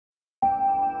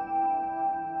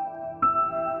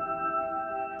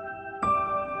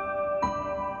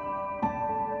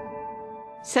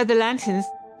So the lanterns,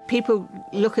 people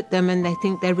look at them and they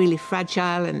think they're really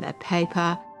fragile and they're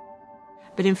paper,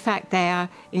 but in fact they are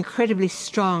incredibly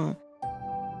strong.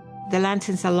 The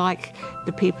lanterns are like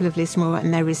the people of Lismore,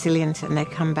 and they're resilient and they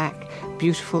come back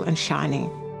beautiful and shining.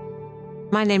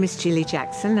 My name is Julie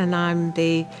Jackson and I'm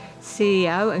the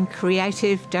CEO and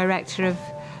creative director of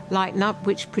Lighten Up,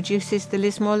 which produces the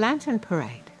Lismore Lantern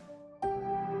Parade.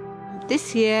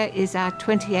 This year is our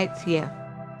 28th year.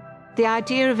 The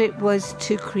idea of it was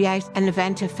to create an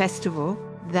event, a festival,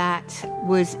 that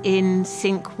was in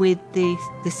sync with the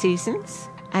seasons,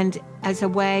 and as a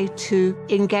way to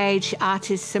engage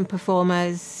artists and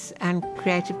performers and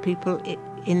creative people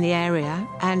in the area,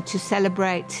 and to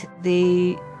celebrate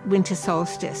the winter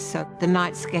solstice, so the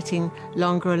nights getting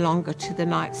longer and longer to the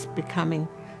nights becoming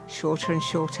shorter and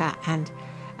shorter, and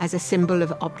as a symbol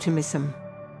of optimism.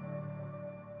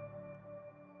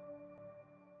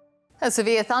 A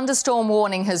severe thunderstorm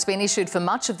warning has been issued for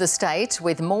much of the state,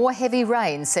 with more heavy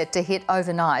rain set to hit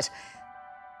overnight.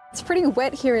 It's pretty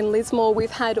wet here in Lismore.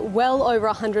 We've had well over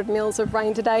 100 mils of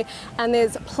rain today, and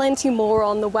there's plenty more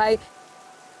on the way.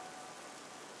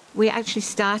 We actually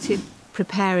started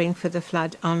preparing for the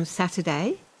flood on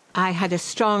Saturday. I had a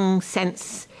strong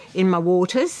sense in my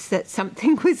waters that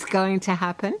something was going to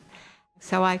happen.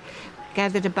 So I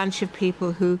gathered a bunch of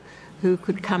people who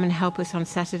could come and help us on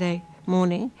Saturday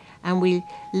morning, and we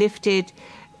lifted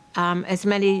as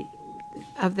many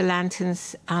of the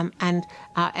lanterns and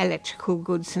our electrical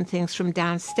goods and things from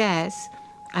downstairs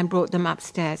and brought them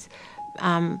upstairs,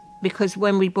 because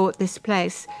when we bought this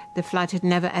place, the flood had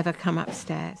never ever come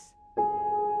upstairs.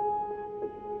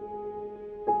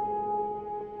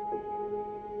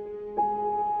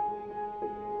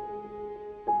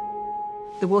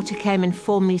 The water came in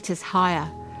 4 metres higher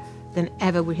than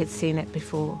ever we had seen it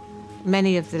before.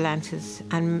 Many of the lanterns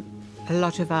and a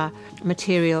lot of our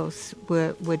materials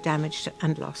were damaged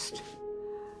and lost.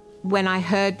 When I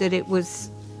heard that it was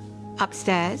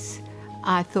upstairs,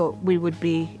 I thought we would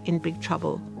be in big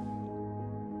trouble.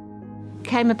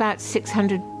 Came about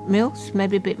 600 mils,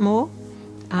 maybe a bit more,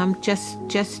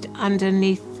 just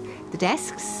underneath the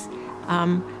desks.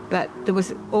 But there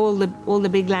was all the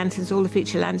big lanterns, all the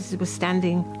feature lanterns were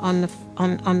standing on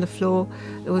the floor.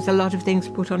 There was a lot of things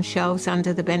put on shelves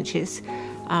under the benches,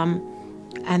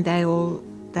 and they all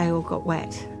got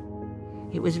wet.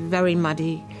 It was very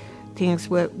muddy. Things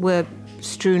were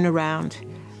strewn around.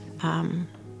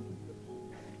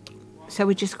 So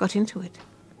we just got into it.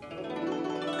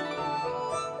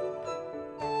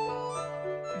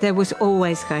 There was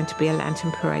always going to be a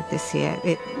lantern parade this year.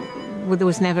 There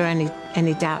was never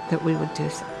any doubt that we would do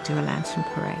a lantern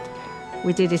parade.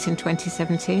 We did it in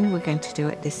 2017, we're going to do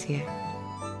it this year.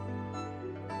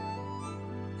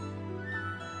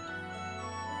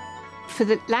 For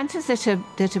the lanterns that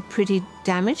are pretty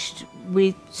damaged,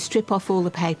 we strip off all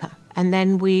the paper and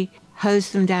then we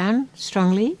hose them down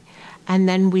strongly, and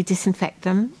then we disinfect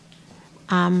them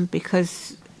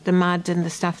because the mud and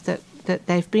the stuff that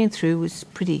they've been through was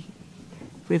pretty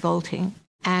revolting.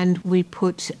 And we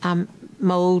put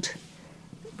mould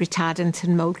retardant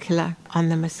and mould killer on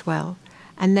them as well.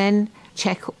 And then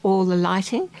check all the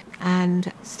lighting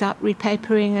and start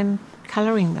repapering and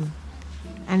colouring them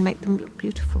and make them look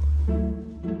beautiful.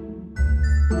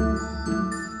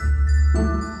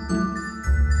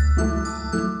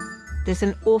 There's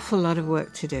an awful lot of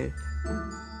work to do.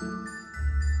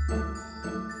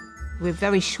 We're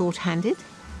very short-handed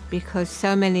because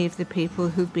so many of the people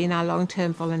who've been our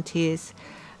long-term volunteers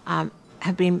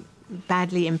have been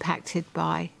badly impacted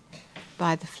by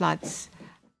the floods.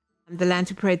 The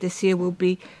Lantern Parade this year will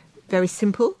be very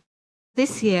simple.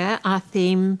 This year our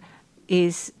theme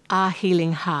is Our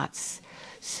Healing Hearts.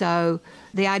 So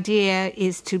the idea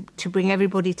is to bring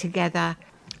everybody together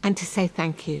and to say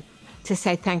thank you. To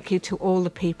say thank you to all the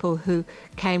people who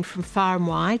came from far and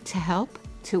wide to help,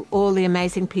 to all the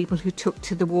amazing people who took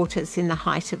to the waters in the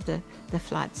height of the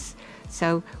floods.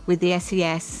 So with the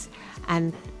SES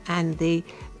and the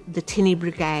tinny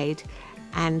brigade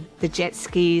and the jet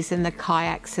skis and the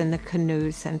kayaks and the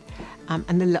canoes and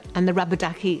the rubber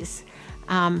duckies,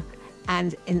 and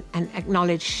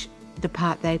acknowledge the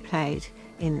part they played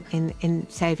in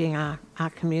saving our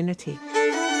community.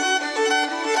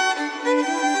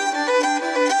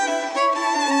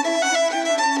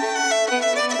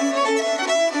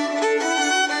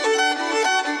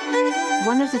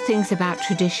 One of the things about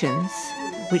traditions,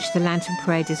 which the Lantern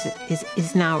Parade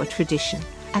is now a tradition,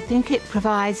 I think it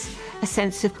provides a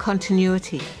sense of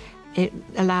continuity. It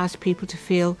allows people to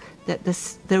feel that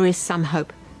there is some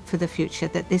hope for the future,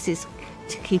 that this is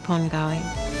to keep on going.